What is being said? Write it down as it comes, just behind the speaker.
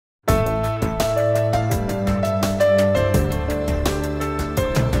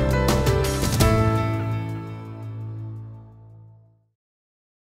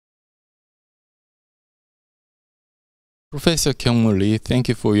Professor Kyoung Mu Lee, thank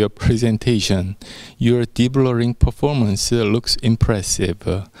you for your presentation. Your deep learning performance looks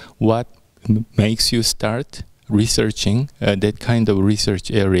impressive. What makes you start researching that kind of research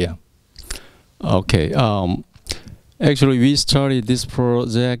area? Okay. Actually, we started this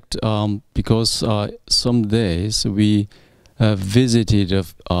project because some days we visited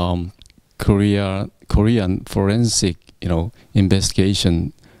Korean forensic,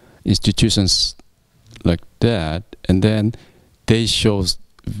 investigation institutions like that, and then they shows,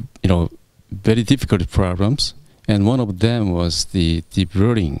 very difficult problems, and one of them was the deep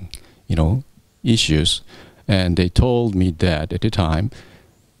learning, issues, and they told me that at the time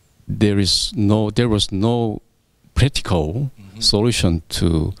there was no practical solution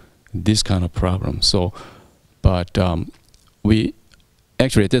to this kind of problem. So, but we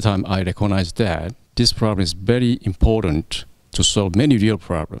actually at that time I recognized that this problem is very important to solve many real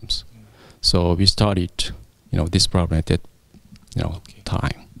problems. So we started, this problem at that,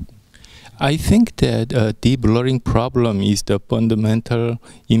 time. I think that deep learning problem is the fundamental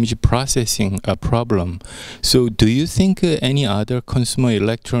image processing problem. So do you think any other consumer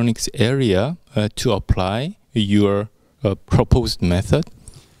electronics area to apply your proposed method?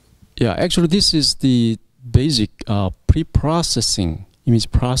 Yeah, actually this is the basic pre-processing,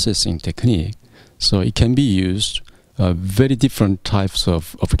 image processing technique. So it can be used very different types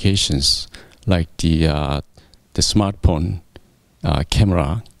of applications, like the smartphone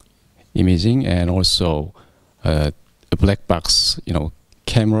camera imaging, and also a black box,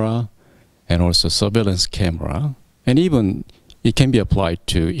 camera, and also surveillance camera, and even it can be applied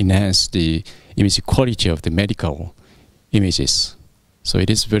to enhance the image quality of the medical images. So it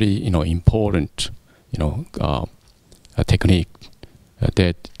is very, important, a technique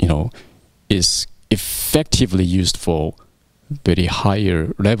that is effectively used for very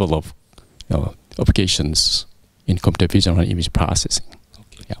higher level of applications in computer vision and image processing.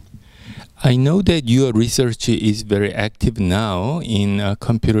 Okay. Yeah. I know that your research is very active now in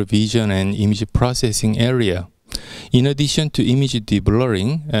computer vision and image processing area. In addition to image deep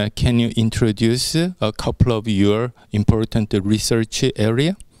learning, can you introduce a couple of your important research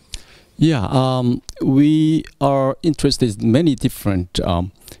area? Yeah, we are interested in many different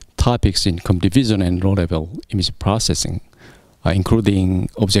topics in computer vision and low-level image processing, including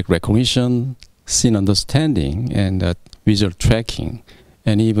object recognition, scene understanding, and visual tracking,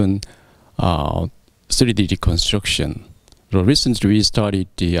 and even 3D reconstruction. So recently, we started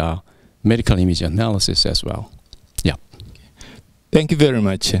the medical image analysis as well. Yeah. Thank you very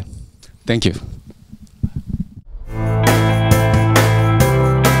much. Thank you.